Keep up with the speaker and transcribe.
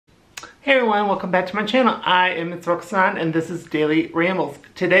Hey everyone, welcome back to my channel. I am Ms. Roxanne and this is Daily Rambles.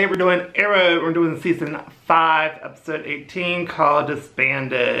 Today we're doing Arrow. We're doing season 5, episode 18 called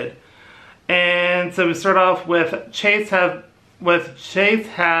Disbanded. And so we start off with Chase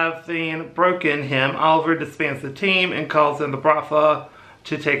having broken him. Oliver disbands the team and calls in the brothel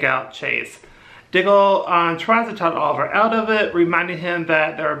to take out Chase. Diggle tries to talk Oliver out of it, reminding him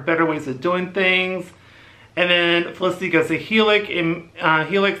that there are better ways of doing things. And then Felicity goes to Helix and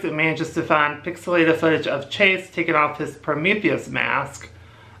manages to find pixelated footage of Chase taking off his Prometheus mask.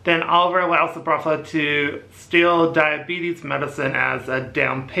 Then Oliver allows the brothel to steal diabetes medicine as a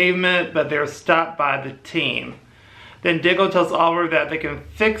down payment, but they're stopped by the team. Then Diggle tells Oliver that they can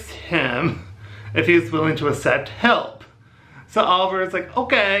fix him if he's willing to accept help. So Oliver is like,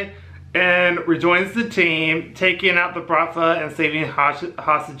 okay, and rejoins the team, taking out the brothel and saving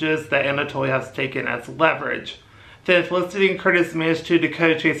hostages that Anatoly has taken as leverage. Then Felicity and Curtis manage to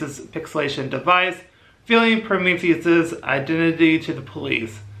decode Chase's pixelation device, revealing Prometheus's identity to the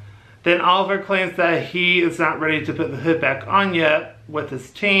police. Then Oliver claims that he is not ready to put the hood back on yet with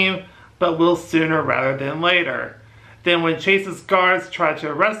his team, but will sooner rather than later. Then when Chase's guards try to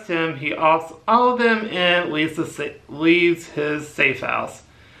arrest him, he offs all of them and leaves his safe house.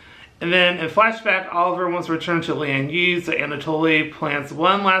 And then in flashback, Oliver wants to return to Lian Yu, so Anatoly plans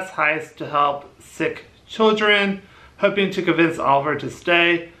one last heist to help sick children, hoping to convince Oliver to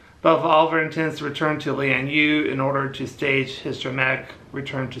stay. But Oliver intends to return to Lian Yu in order to stage his dramatic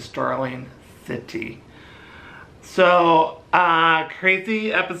return to Starling City. So,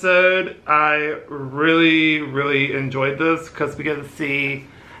 crazy episode. I really enjoyed this because we get to see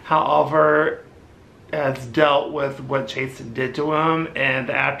how Oliver has dealt with what Chase did to him and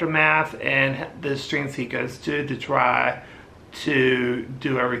the aftermath and the strengths he goes to try to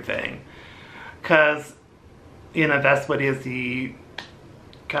do everything. Because, you know, that's what he is. He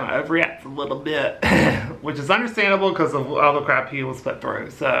kind of overreacts a little bit, which is understandable because of all the crap he was put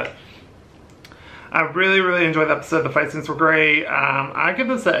through. So, I really enjoyed the episode. The fight scenes were great. I give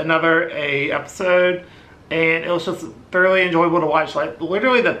this another A episode, and it was just thoroughly enjoyable to watch. Like,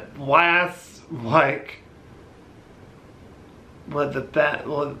 literally the last the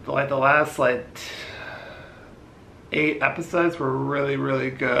last 8 episodes were really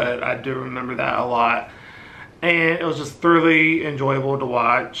good. I do remember that a lot, and it was just thoroughly enjoyable to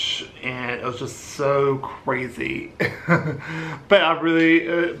watch, and it was just so crazy. But I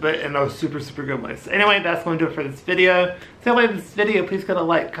really but in a super good way. So anyway, that's going to do it for this video. So if you like this video, please go to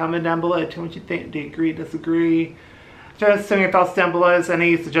like, comment down below, tell me what you think. Do you agree, disagree? Just send your thoughts down below.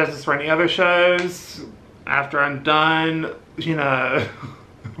 Any suggestions for any other shows after I'm done, you know,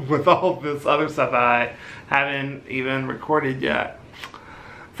 with all this other stuff I haven't even recorded yet.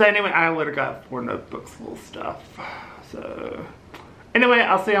 So anyway, I literally got 4 notebooks full of stuff. So anyway,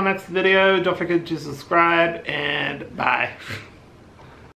 I'll see you on the next video. Don't forget to subscribe, and bye.